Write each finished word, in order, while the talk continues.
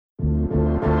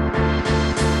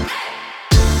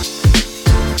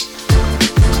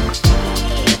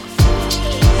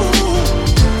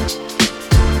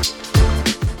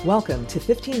Welcome to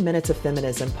 15 Minutes of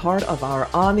Feminism, part of our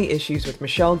On the Issues with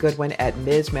Michelle Goodwin at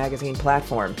Ms. Magazine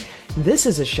platform. This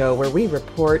is a show where we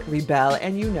report, rebel,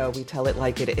 and we tell it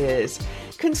like it is.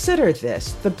 Consider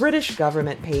this. The British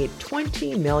government paid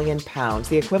 £20 million,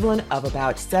 the equivalent of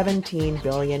about 17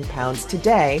 billion pounds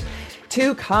today,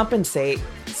 to compensate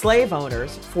slave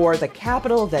owners for the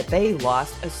capital that they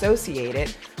lost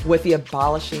associated with the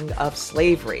abolishing of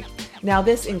slavery. Now,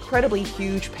 this incredibly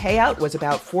huge payout was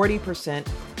about 40%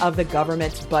 of the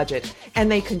government's budget,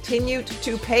 and they continued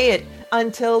to pay it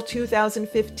until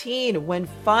 2015, when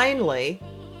finally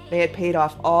they had paid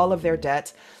off all of their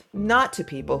debts, not to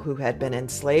people who had been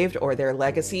enslaved or their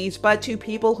legacies, but to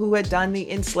people who had done the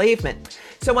enslavement.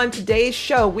 So on today's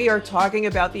show, we are talking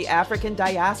about the African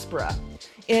diaspora.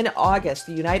 In August,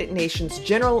 the United Nations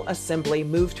General Assembly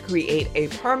moved to create a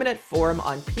permanent forum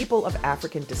on people of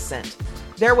African descent.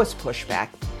 There was pushback.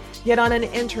 Yet on an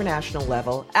international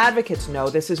level, advocates know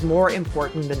this is more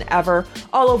important than ever.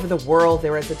 All over the world,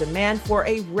 there is a demand for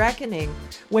a reckoning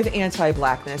with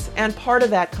anti-Blackness, and part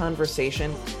of that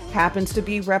conversation happens to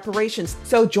be reparations.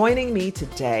 So joining me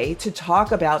today to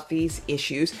talk about these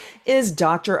issues is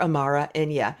Dr. Amara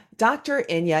Enyia. Dr.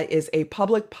 Enyia is a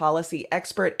public policy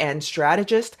expert and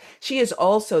strategist. She is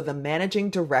also the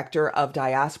managing director of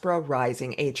Diaspora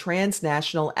Rising, a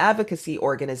transnational advocacy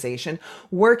organization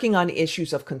working on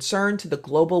issues of concern to the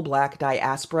global Black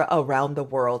diaspora around the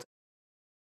world.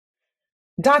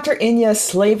 Dr. Enyia,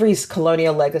 slavery's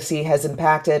colonial legacy has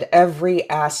impacted every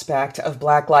aspect of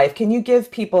Black life. Can you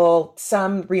give people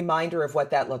some reminder of what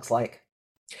that looks like?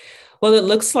 Well, it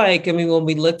looks like, when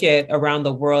we look at around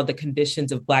the world, the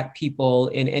conditions of Black people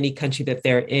in any country that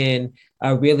they're in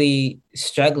are really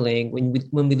struggling.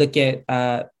 When we look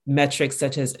at metrics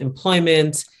such as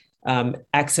employment,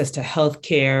 access to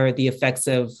healthcare, the effects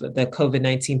of the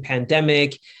COVID-19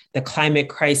 pandemic, the climate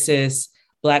crisis,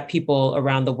 Black people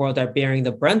around the world are bearing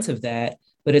the brunt of that,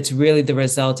 but it's really the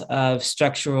result of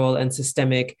structural and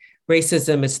systemic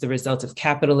racism. It's the result of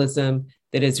capitalism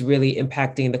that is really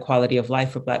impacting the quality of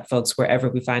life for Black folks wherever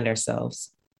we find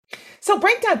ourselves. So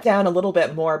break that down a little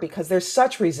bit more, because there's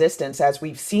such resistance, as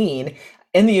we've seen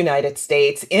in the United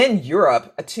States, in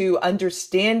Europe, to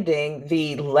understanding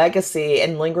the legacy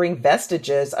and lingering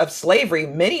vestiges of slavery.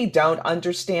 Many don't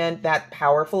understand that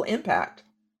powerful impact.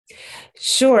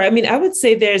 Sure. I would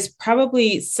say there's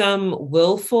probably some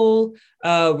willful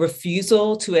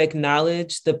refusal to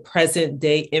acknowledge the present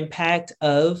day impact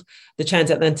of the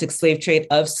transatlantic slave trade,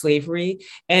 of slavery,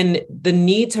 and the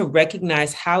need to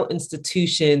recognize how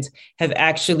institutions have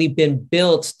actually been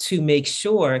built to make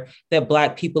sure that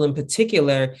Black people in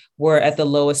particular were at the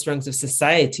lowest rungs of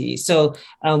society. So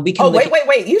we can—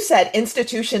 wait. You said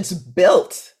institutions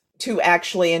built to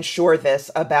actually ensure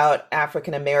this about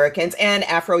African Americans and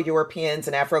Afro-Europeans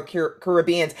and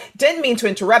Afro-Caribbeans. Didn't mean to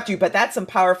interrupt you, but that's some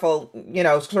powerful,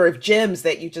 sort of gems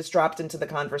that you just dropped into the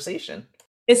conversation.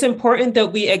 It's important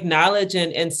that we acknowledge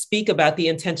and speak about the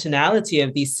intentionality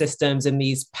of these systems and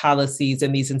these policies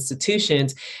and these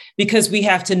institutions, because we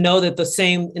have to know that the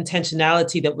same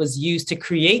intentionality that was used to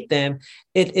create them,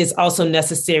 it is also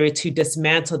necessary to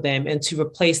dismantle them and to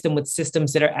replace them with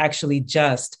systems that are actually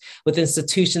just, with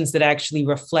institutions that actually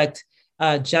reflect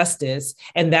justice.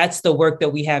 And that's the work that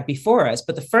we have before us.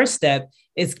 But the first step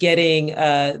is getting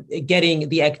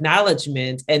the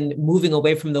acknowledgement and moving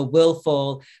away from the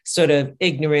willful sort of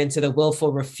ignorance or the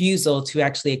willful refusal to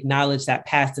actually acknowledge that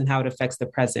past and how it affects the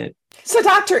present. So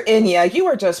Dr. Enyia, you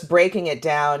are just breaking it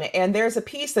down, and there's a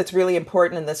piece that's really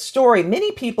important in the story.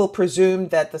 Many people presume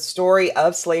that the story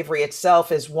of slavery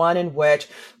itself is one in which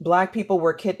Black people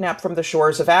were kidnapped from the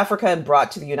shores of Africa and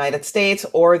brought to the United States,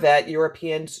 or that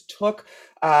Europeans took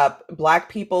Black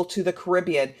people to the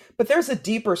Caribbean. But there's a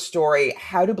deeper story.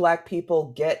 How do Black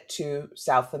people get to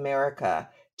South America,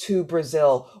 to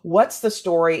Brazil? What's the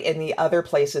story in the other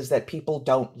places that people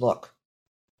don't look?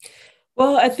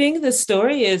 Well, I think the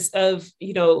story is of,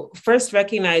 first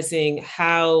recognizing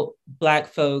how Black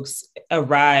folks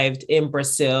arrived in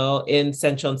Brazil, in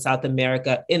Central and South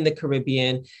America, in the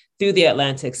Caribbean, through the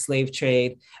Atlantic slave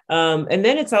trade. And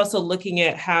then it's also looking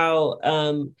at how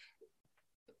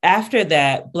after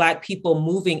that, Black people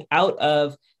moving out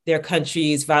of their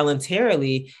countries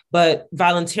voluntarily, but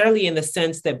voluntarily in the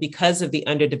sense that because of the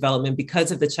underdevelopment,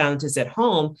 because of the challenges at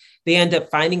home, they end up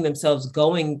finding themselves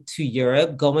going to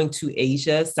Europe, going to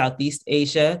Asia, Southeast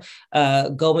Asia,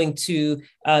 going to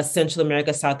Central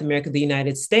America, South America, the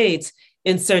United States,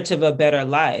 in search of a better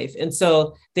life. And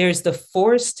so there's the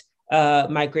forced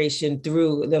migration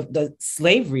through the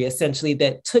slavery, essentially,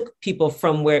 that took people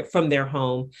from their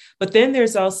home. But then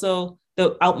there's also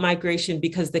the out migration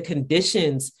because the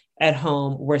conditions at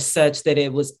home were such that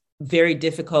it was very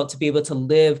difficult to be able to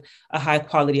live a high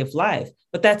quality of life.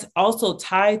 But that's also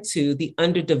tied to the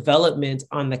underdevelopment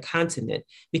on the continent,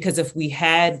 because if we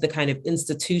had the kind of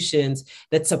institutions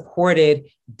that supported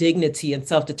dignity and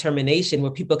self-determination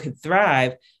where people could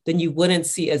thrive, then you wouldn't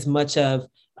see as much of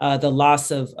the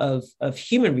loss of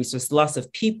human resource, the loss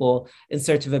of people in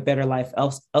search of a better life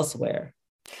elsewhere.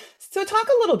 So, talk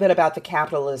a little bit about the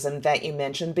capitalism that you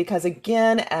mentioned, because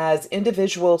again, as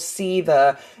individuals see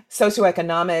the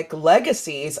socioeconomic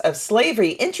legacies of slavery,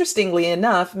 interestingly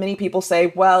enough, many people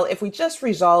say, well, if we just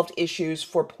resolved issues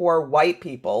for poor white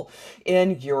people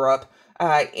in Europe,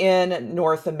 in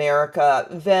North America,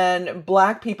 then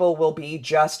Black people will be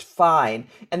just fine,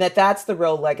 and that's the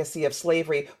real legacy of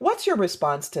slavery. What's your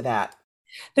response to that?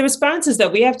 The response is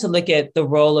that we have to look at the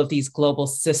role of these global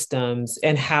systems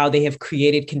and how they have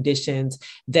created conditions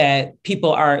that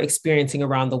people are experiencing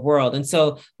around the world. And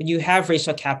so when you have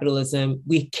racial capitalism,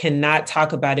 we cannot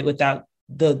talk about it without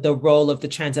the role of the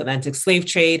transatlantic slave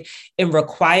trade in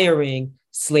requiring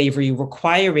slavery,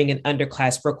 requiring an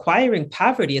underclass, requiring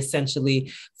poverty,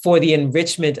 essentially, for the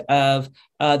enrichment of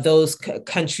those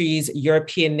countries,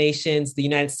 European nations, the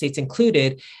United States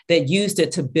included, that used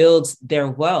it to build their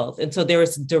wealth. And so there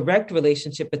is a direct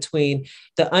relationship between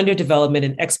the underdevelopment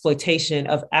and exploitation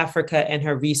of Africa and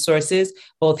her resources,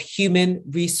 both human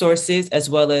resources as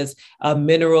well as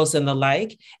minerals and the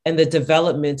like, and the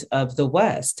development of the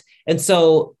West. And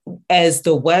so as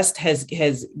the West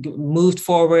has moved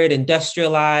forward,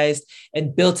 industrialized,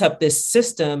 and built up this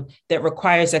system that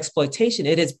requires exploitation,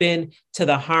 it has been to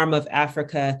the harm of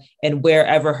Africa and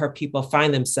wherever her people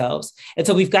find themselves. And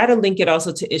so we've got to link it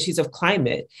also to issues of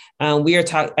climate.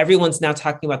 Everyone's now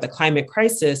talking about the climate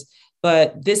crisis,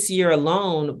 but this year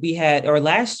alone,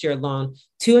 last year alone,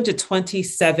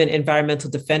 227 environmental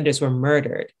defenders were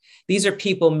murdered. These are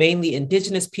people, mainly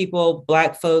indigenous people,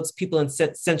 Black folks, people in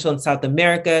Central and South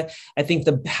America. I think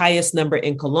the highest number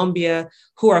in Colombia,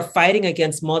 who are fighting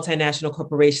against multinational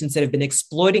corporations that have been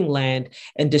exploiting land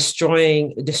and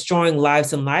destroying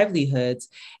lives and livelihoods.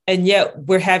 And yet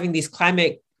we're having these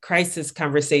climate crisis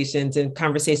conversations and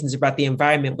conversations about the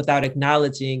environment without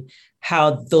acknowledging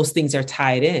how those things are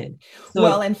tied in. So,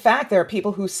 well, in fact, there are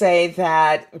people who say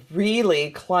that really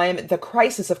the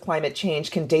crisis of climate change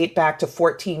can date back to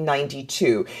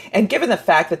 1492. And given the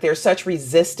fact that there's such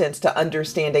resistance to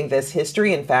understanding this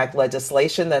history, in fact,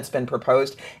 legislation that's been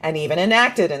proposed and even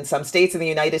enacted in some states in the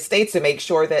United States to make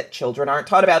sure that children aren't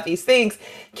taught about these things,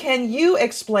 can you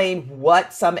explain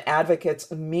what some advocates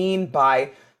mean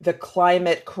by the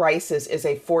climate crisis is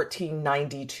a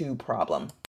 1492 problem?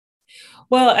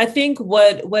 Well, I think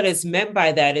what is meant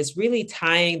by that is really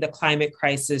tying the climate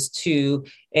crisis to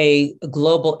a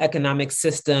global economic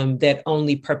system that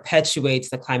only perpetuates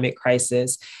the climate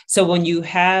crisis. So when you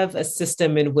have a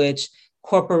system in which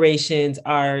corporations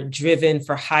are driven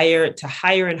for higher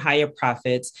and higher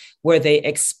profits, where they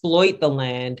exploit the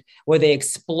land, where they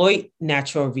exploit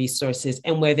natural resources,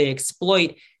 and where they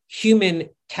exploit human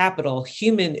capital,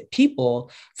 human people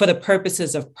for the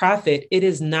purposes of profit, it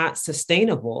is not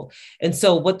sustainable. And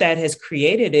so what that has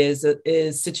created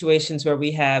is situations where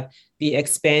we have the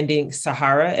expanding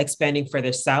Sahara, expanding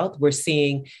further south. We're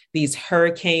seeing these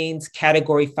hurricanes,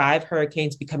 Category 5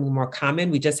 hurricanes becoming more common.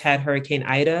 We just had Hurricane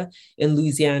Ida in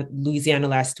Louisiana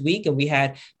last week, and we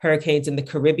had hurricanes in the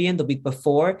Caribbean the week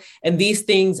before. And these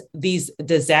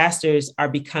disasters are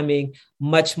becoming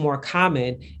much more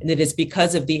common. And it is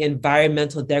because of the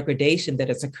environmental degradation that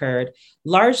has occurred,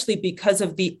 largely because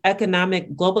of the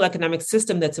global economic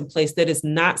system that's in place that is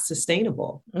not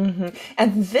sustainable. Mm-hmm.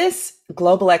 And this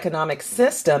global economic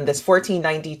system, this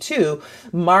 1492,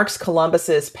 marks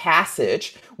Columbus's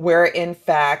passage, where in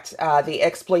fact the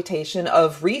exploitation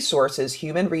of resources,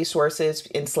 human resources,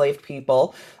 enslaved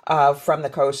people from the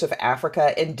coast of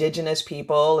Africa, indigenous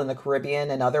people in the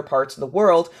Caribbean and other parts of the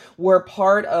world, were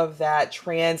part of that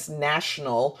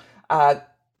transnational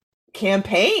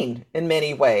campaign in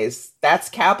many ways. That's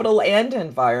capital and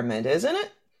environment, isn't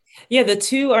it? Yeah, the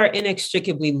two are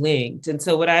inextricably linked. And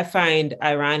so what I find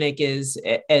ironic is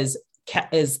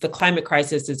the climate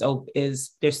crisis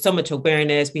is there's so much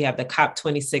awareness. We have the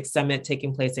COP26 summit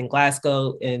taking place in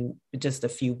Glasgow in just a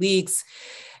few weeks.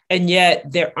 And yet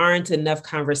there aren't enough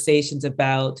conversations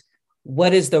about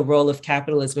what is the role of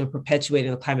capitalism in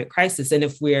perpetuating the climate crisis. And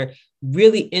if we're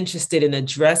really interested in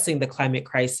addressing the climate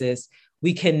crisis,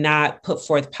 we cannot put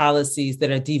forth policies that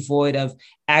are devoid of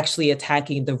actually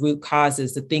attacking the root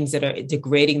causes, the things that are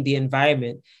degrading the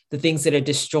environment, the things that are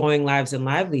destroying lives and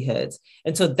livelihoods.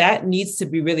 And so that needs to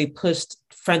be really pushed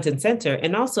front and center.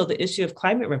 And also the issue of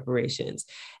climate reparations.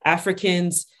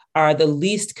 Africans are the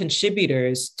least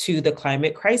contributors to the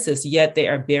climate crisis, yet they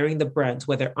are bearing the brunt,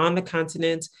 whether on the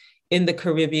continent, in the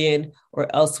Caribbean, or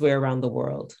elsewhere around the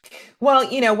world. Well,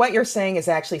 what you're saying is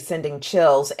actually sending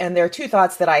chills. And there are two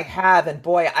thoughts that I have. And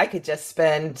boy, I could just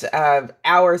spend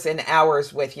hours and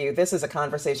hours with you. This is a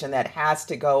conversation that has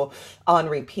to go on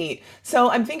repeat.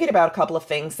 So I'm thinking about a couple of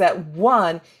things. That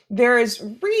one, there is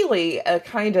really a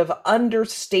kind of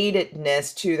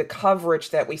understatedness to the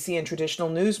coverage that we see in traditional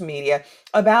news media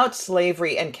about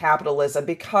slavery and capitalism,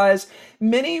 because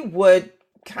many would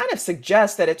kind of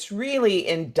suggests that it's really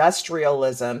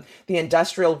industrialism, the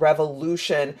Industrial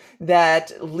Revolution,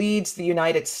 that leads the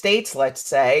United States, let's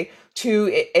say,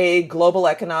 to a global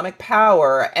economic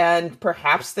power, and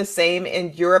perhaps the same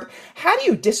in Europe. How do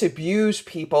you disabuse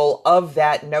people of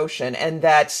that notion, and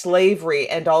that slavery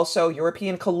and also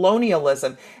European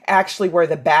colonialism actually were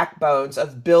the backbones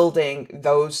of building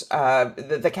those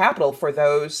the capital for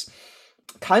those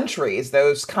countries,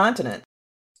 those continents?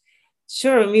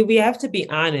 Sure. I mean, we have to be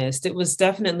honest. It was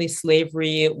definitely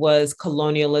slavery, it was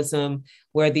colonialism,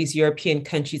 where these European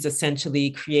countries essentially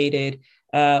created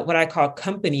what I call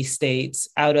company states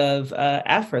out of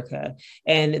Africa.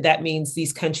 And that means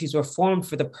these countries were formed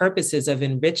for the purposes of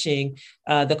enriching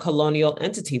the colonial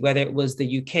entity, whether it was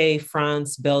the UK,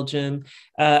 France, Belgium.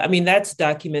 I mean, that's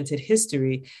documented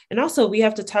history. And also, we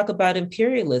have to talk about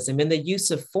imperialism and the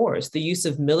use of force, the use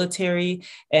of military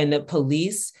and the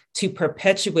police to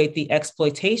perpetuate the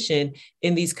exploitation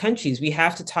in these countries. We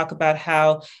have to talk about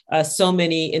how so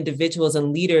many individuals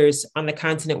and leaders on the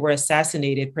continent were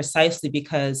assassinated precisely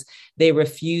because they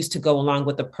refused to go along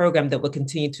with the program that would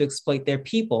continue to exploit their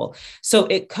people. So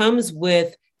it comes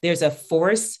with, there's a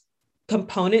force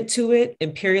component to it,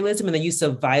 imperialism and the use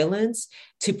of violence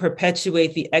to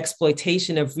perpetuate the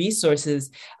exploitation of resources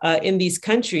in these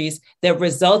countries that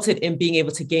resulted in being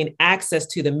able to gain access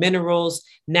to the minerals,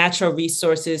 natural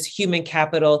resources, human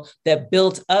capital that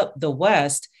built up the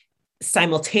West,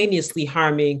 simultaneously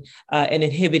harming and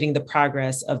inhibiting the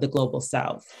progress of the global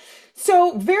South.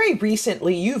 So, very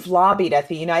recently, you've lobbied at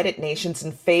the United Nations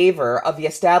in favor of the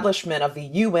establishment of the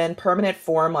UN Permanent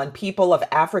Forum on People of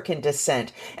African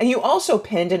Descent. And you also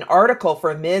penned an article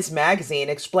for Ms. Magazine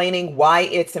explaining why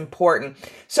it's important.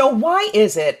 So, why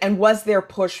is it, and was there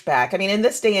pushback? I mean, in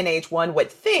this day and age, one would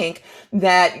think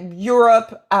that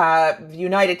Europe, the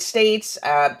United States,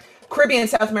 Caribbean,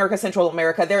 South America, Central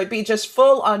America, there would be just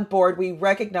full on board. We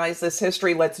recognize this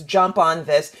history. Let's jump on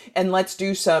this and let's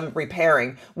do some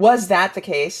repairing. Was that the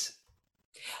case?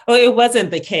 Well, it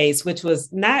wasn't the case, which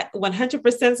was not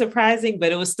 100% surprising,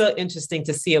 but it was still interesting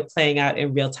to see it playing out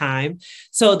in real time.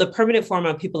 So the Permanent Forum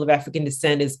on People of African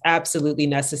Descent is absolutely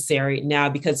necessary now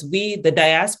because the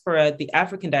diaspora, the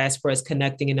African diaspora is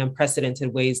connecting in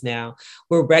unprecedented ways now.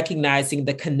 We're recognizing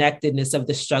the connectedness of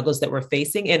the struggles that we're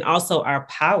facing and also our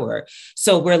power.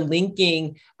 So we're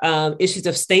linking issues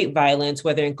of state violence,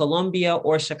 whether in Colombia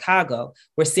or Chicago.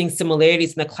 We're seeing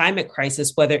similarities in the climate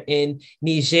crisis, whether in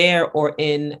Niger or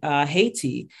in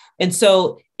Haiti. And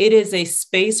so it is a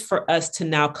space for us to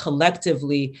now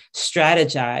collectively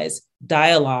strategize,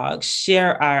 dialogue,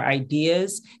 share our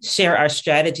ideas, share our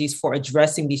strategies for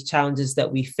addressing these challenges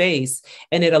that we face.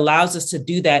 And it allows us to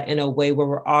do that in a way where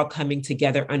we're all coming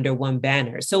together under one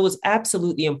banner. So it was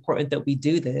absolutely important that we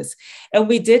do this. And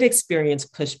we did experience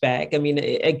pushback. I mean,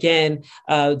 again,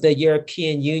 the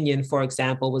European Union, for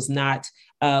example, was not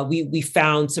we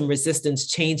found some resistance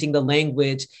changing the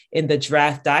language in the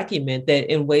draft document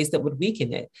that in ways that would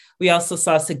weaken it. We also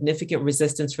saw significant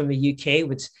resistance from the UK,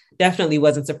 which definitely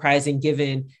wasn't surprising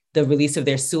given the release of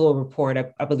their Sewell report,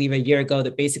 I believe a year ago,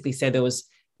 that basically said there was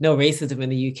no racism in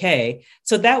the UK.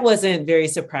 So that wasn't very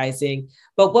surprising.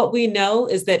 But what we know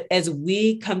is that as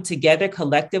we come together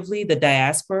collectively, the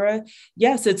diaspora,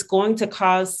 yes, it's going to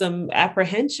cause some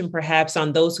apprehension perhaps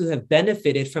on those who have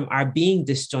benefited from our being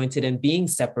disjointed and being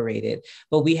separated.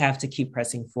 But we have to keep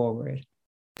pressing forward.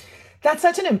 That's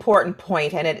such an important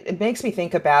point, and it makes me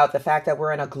think about the fact that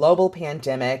we're in a global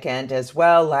pandemic, and as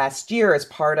well, last year, as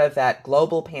part of that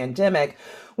global pandemic,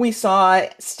 we saw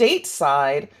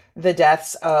stateside the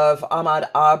deaths of Ahmaud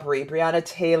Arbery, Breonna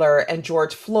Taylor, and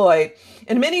George Floyd.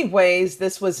 In many ways,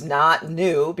 this was not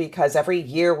new because every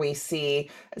year we see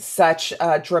such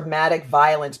dramatic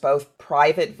violence, both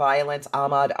private violence,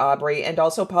 Ahmaud Arbery, and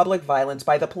also public violence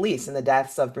by the police in the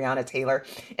deaths of Breonna Taylor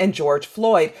and George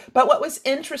Floyd. But what was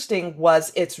interesting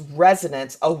was its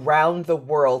resonance around the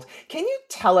world. Can you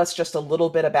tell us just a little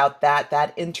bit about that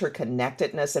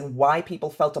interconnectedness, and why people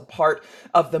felt a part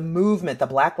of the movement, the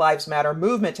Black Lives Matter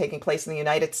movement taking place in the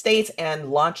United States,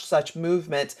 and launched such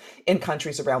movements in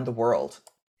countries around the world?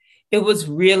 It was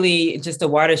really just a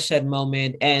watershed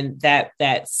moment, and that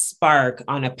spark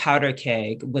on a powder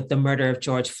keg with the murder of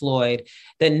George Floyd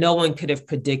that no one could have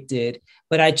predicted.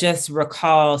 But I just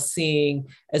recall seeing,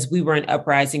 as we were in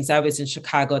uprisings, I was in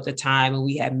Chicago at the time, and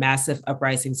we had massive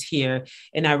uprisings here.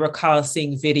 And I recall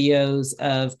seeing videos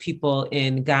of people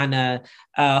in Ghana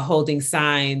holding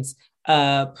signs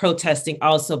protesting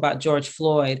also about George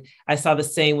Floyd. I saw the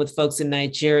same with folks in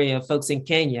Nigeria, folks in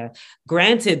Kenya.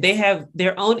 Granted, they have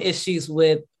their own issues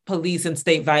with police and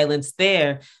state violence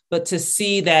there, but to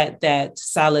see that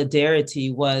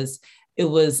solidarity was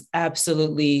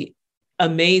absolutely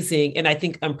amazing and I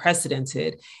think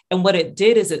unprecedented. And what it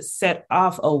did is it set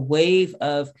off a wave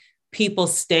of people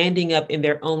standing up in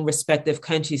their own respective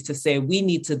countries to say, we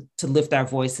need to lift our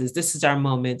voices. This is our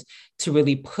moment to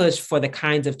really push for the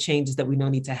kinds of changes that we know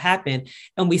need to happen.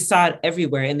 And we saw it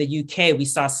everywhere. In the UK, we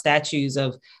saw statues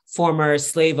of former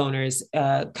slave owners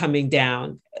coming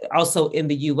down. Also in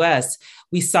the US,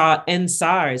 we saw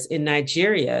NSARS in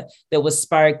Nigeria that was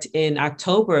sparked in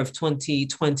October of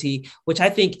 2020, which I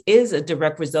think is a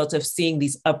direct result of seeing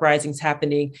these uprisings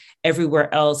happening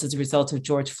everywhere else as a result of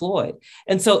George Floyd.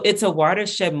 And so it's a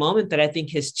watershed moment that I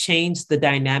think has changed the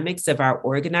dynamics of our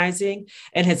organizing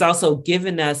and has also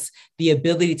given us the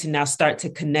ability to now start to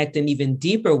connect in even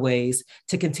deeper ways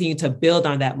to continue to build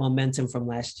on that momentum from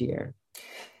last year.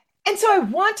 And so I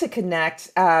want to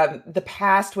connect the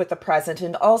past with the present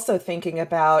and also thinking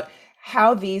about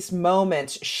how these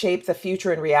moments shape the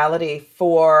future and reality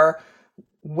for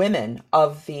women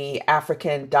of the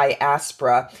African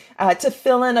diaspora, to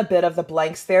fill in a bit of the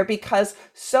blanks there, because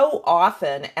so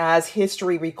often as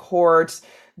history records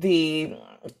the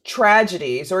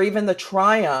tragedies or even the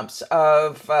triumphs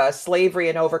of slavery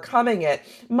and overcoming it,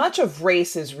 much of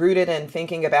race is rooted in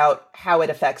thinking about how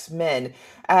it affects men.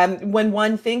 When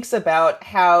one thinks about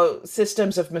how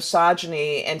systems of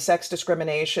misogyny and sex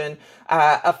discrimination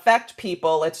affect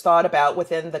people, it's thought about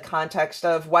within the context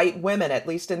of white women, at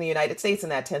least in the United States,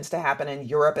 and that tends to happen in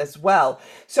Europe as well.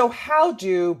 So how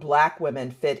do Black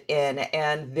women fit in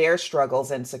and their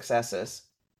struggles and successes?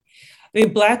 I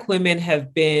mean, Black women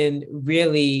have been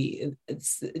really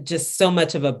just so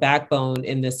much of a backbone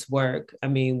in this work. I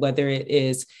mean, whether it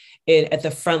is at the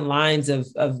front lines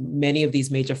of many of these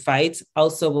major fights.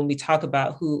 Also, when we talk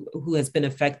about who has been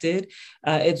affected,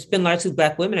 it's been largely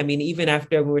Black women. I mean, even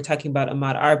after we were talking about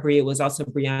Ahmaud Arbery, it was also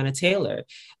Breonna Taylor.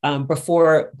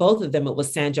 Before both of them, it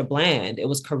was Sandra Bland. It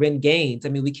was Corinne Gaines. I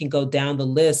mean, we can go down the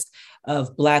list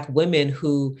of Black women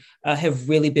who have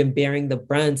really been bearing the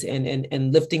brunt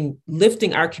and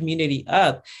lifting our community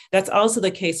up. That's also the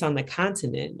case on the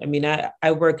continent. I mean,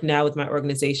 I work now with my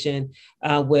organization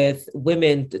with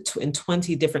women in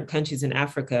 20 different countries in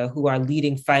Africa who are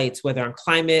leading fights, whether on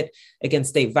climate, against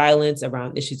state violence,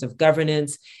 around issues of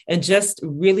governance, and just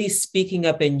really speaking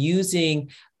up and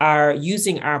using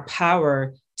our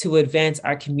power to advance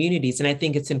our communities. And I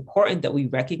think it's important that we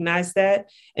recognize that.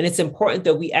 And it's important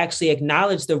that we actually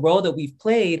acknowledge the role that we've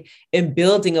played in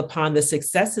building upon the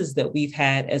successes that we've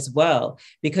had as well,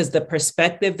 because the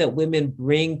perspective that women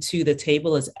bring to the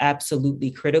table is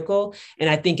absolutely critical. And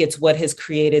I think it's what has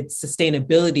created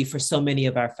sustainability for so many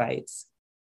of our fights.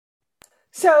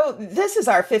 So this is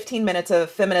our 15 minutes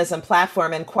of feminism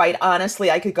platform. And quite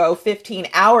honestly, I could go 15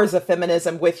 hours of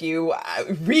feminism with you,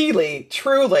 really,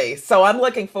 truly. So I'm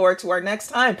looking forward to our next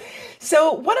time.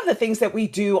 So one of the things that we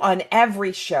do on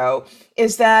every show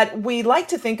is that we like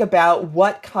to think about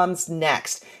what comes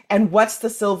next and what's the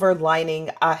silver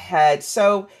lining ahead.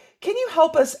 So can you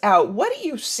help us out? What do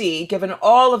you see, given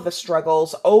all of the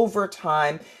struggles over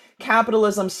time,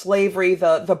 capitalism, slavery,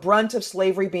 the brunt of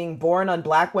slavery being borne on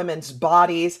Black women's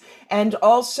bodies, and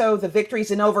also the victories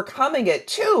in overcoming it,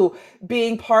 too,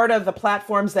 being part of the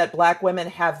platforms that Black women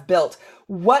have built?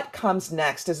 What comes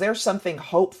next? Is there something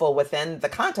hopeful within the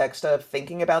context of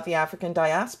thinking about the African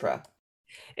diaspora?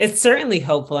 It's certainly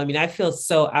hopeful. I mean, I feel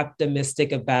so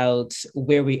optimistic about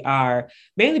where we are,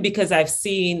 mainly because I've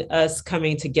seen us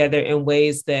coming together in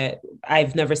ways that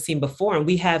I've never seen before. And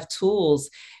we have tools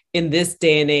in this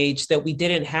day and age that we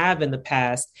didn't have in the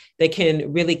past that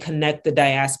can really connect the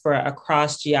diaspora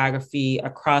across geography,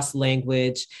 across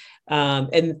language,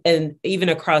 and even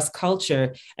across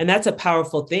culture. And that's a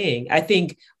powerful thing. I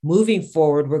think moving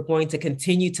forward, we're going to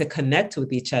continue to connect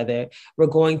with each other. We're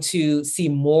going to see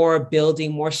more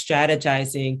building, more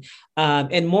strategizing,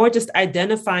 and more just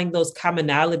identifying those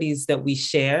commonalities that we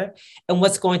share. And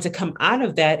what's going to come out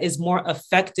of that is more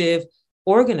effective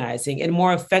organizing and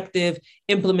more effective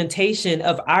implementation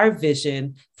of our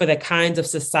vision for the kinds of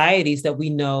societies that we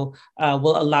know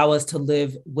will allow us to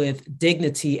live with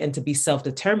dignity and to be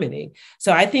self-determining.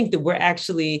 So I think that we're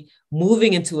actually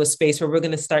moving into a space where we're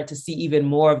going to start to see even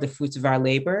more of the fruits of our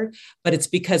labor, but it's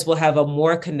because we'll have a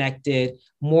more connected,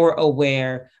 more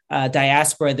aware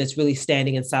diaspora that's really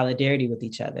standing in solidarity with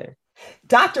each other.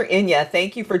 Dr. Enyia,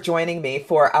 thank you for joining me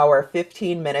for our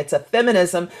 15 Minutes of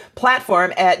Feminism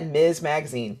platform at Ms.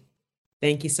 Magazine.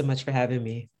 Thank you so much for having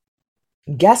me.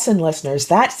 Guests and listeners,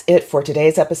 that's it for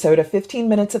today's episode of 15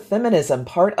 Minutes of Feminism,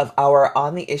 part of our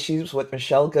On the Issues with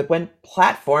Michelle Goodwin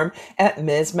platform at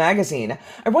Ms. Magazine.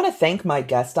 I want to thank my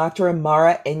guest, Dr.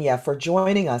 Amara Enyia, for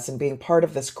joining us and being part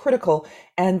of this critical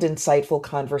and insightful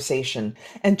conversation.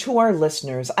 And to our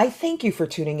listeners, I thank you for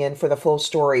tuning in for the full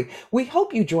story. We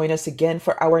hope you join us again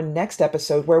for our next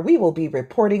episode, where we will be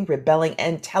reporting, rebelling,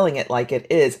 and telling it like it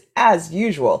is, as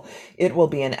usual. It will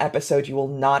be an episode you will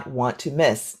not want to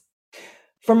miss.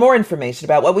 For more information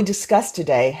about what we discussed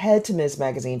today, head to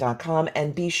MsMagazine.com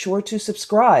and be sure to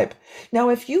subscribe. Now,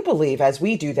 if you believe, as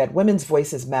we do, that women's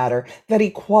voices matter, that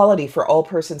equality for all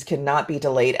persons cannot be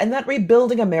delayed, and that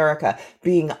rebuilding America,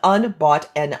 being unbought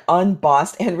and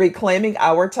unbossed, and reclaiming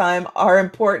our time are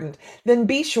important, then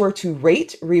be sure to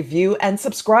rate, review, and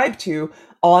subscribe to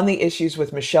On the Issues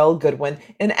with Michelle Goodwin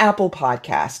in Apple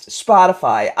Podcasts,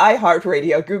 Spotify,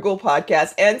 iHeartRadio, Google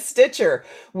Podcasts, and Stitcher.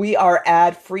 We are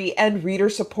ad-free and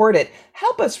reader-supported.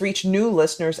 Help us reach new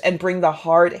listeners and bring the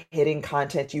hard-hitting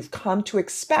content you've come to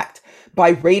expect by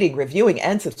rating, reviewing,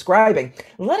 and subscribing.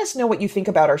 Let us know what you think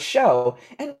about our show,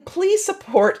 and please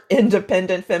support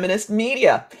independent feminist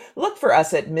media. Look for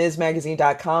us at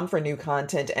MsMagazine.com for new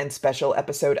content and special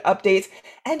episode updates.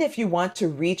 And if you want to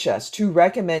reach us to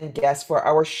recommend guests for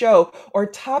our show or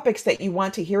topics that you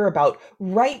want to hear about,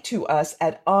 write to us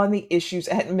at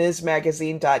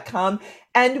ontheissues@MsMagazine.com,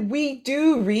 and we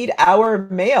do read our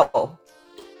mail.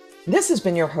 This has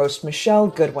been your host, Michelle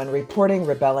Goodwin, reporting,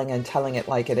 rebelling, and telling it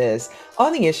like it is.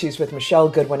 On the Issues with Michelle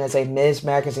Goodwin is a Ms.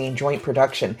 Magazine joint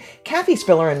production. Kathy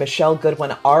Spiller and Michelle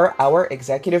Goodwin are our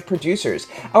executive producers.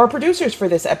 Our producers for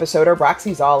this episode are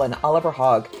Roxy Zoll and Oliver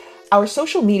Hogg. Our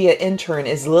social media intern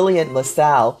is Lillian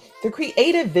LaSalle. The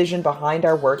creative vision behind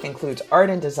our work includes art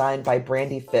and design by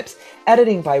Brandy Phipps,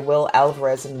 editing by Will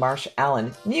Alvarez and Marsh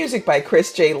Allen, music by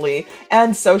Chris J. Lee,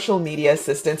 and social media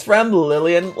assistance from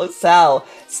Lillian LaSalle.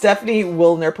 Stephanie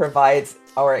Wilner provides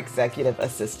our executive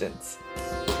assistance.